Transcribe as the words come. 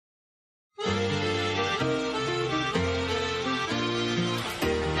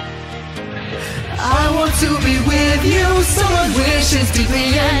want to be with you. Someone wishes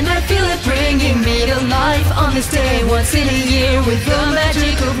deeply and I feel it bringing me to life. On this day once in a year, with the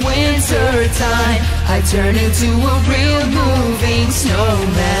magic of winter time, I turn into a real moving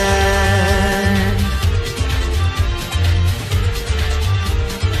snowman.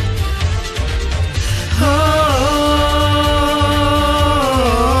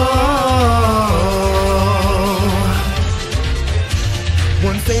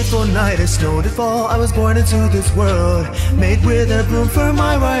 Fateful night, it snowed, it fall. I was born into this world, made with a broom for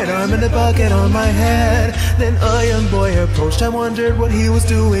my right arm and a bucket on my head. Then a young boy approached, I wondered what he was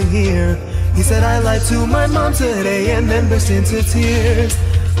doing here. He said, I lied to my mom today, and then burst into tears.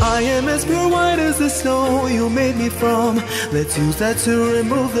 I am as pure white as the snow you made me from. Let's use that to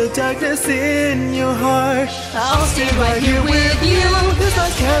remove the darkness in your heart. I'll stay right here with you. This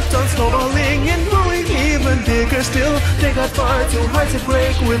ice kept on snowballing and growing even bigger still. They got far too hard to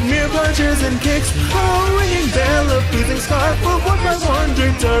break with mere punches and kicks. A ringing bell, a freezing scarf of what my one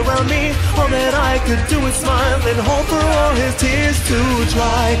draped around me. All that I could do is smile and hope for all his tears to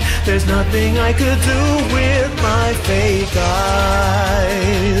dry. There's nothing I could do with my fake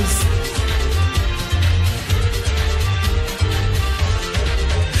eyes.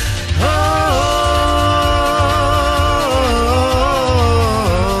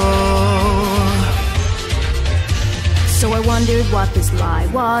 So I wondered what this lie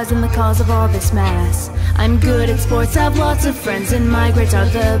was and the cause of all this mess. I'm good at sports, have lots of friends, and my grades are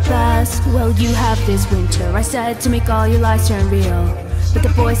the best. Well, you have this winter, I said, to make all your lies turn real. But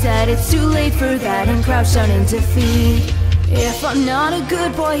the boy said it's too late for that and crouched down in defeat. If I'm not a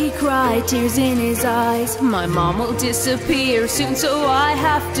good boy, he cried, tears in his eyes. My mom will disappear soon, so I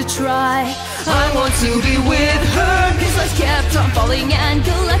have to try. I want to be with her. His lights kept on falling and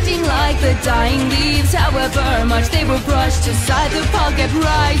collecting like the dying leaves. However much they were brushed aside, the pile kept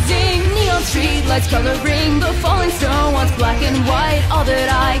rising. Neon street lights coloring the falling snow once black and white. All that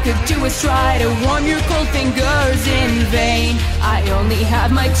I could do was try to warm your cold fingers in vain. I only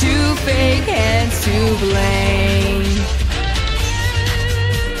have my two fake hands to blame.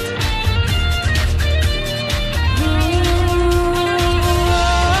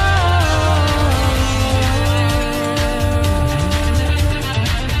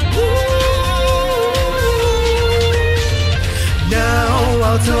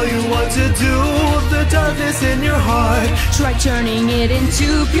 I'll tell you what to do, the darkness in your heart. Try turning it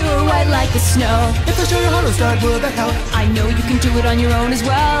into pure white like the snow. If I show you how to start, will that help? I know you can do it on your own as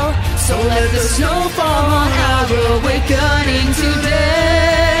well. So let the snow fall on our awakening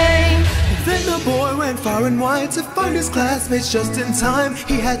today. Then the boy went far and wide to find his classmates just in time.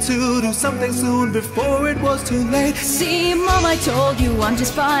 He had to do something soon before it was too late. See, Mom, I told you I'm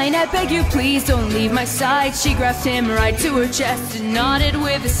just fine. I beg you, please don't leave my side. She grasped him right to her chest and nodded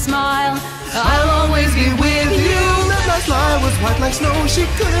with a smile. I'll always be with you. That last lie was white like snow. She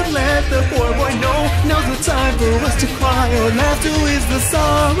couldn't let the poor boy know. Now's the time for us to cry or laugh to ease the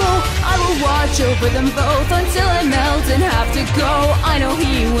sorrow. I will watch over them both until I melt and have to go. I know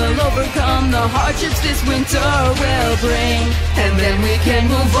he will overcome the hardships this winter will bring, and then we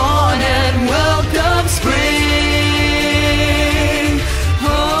can move on.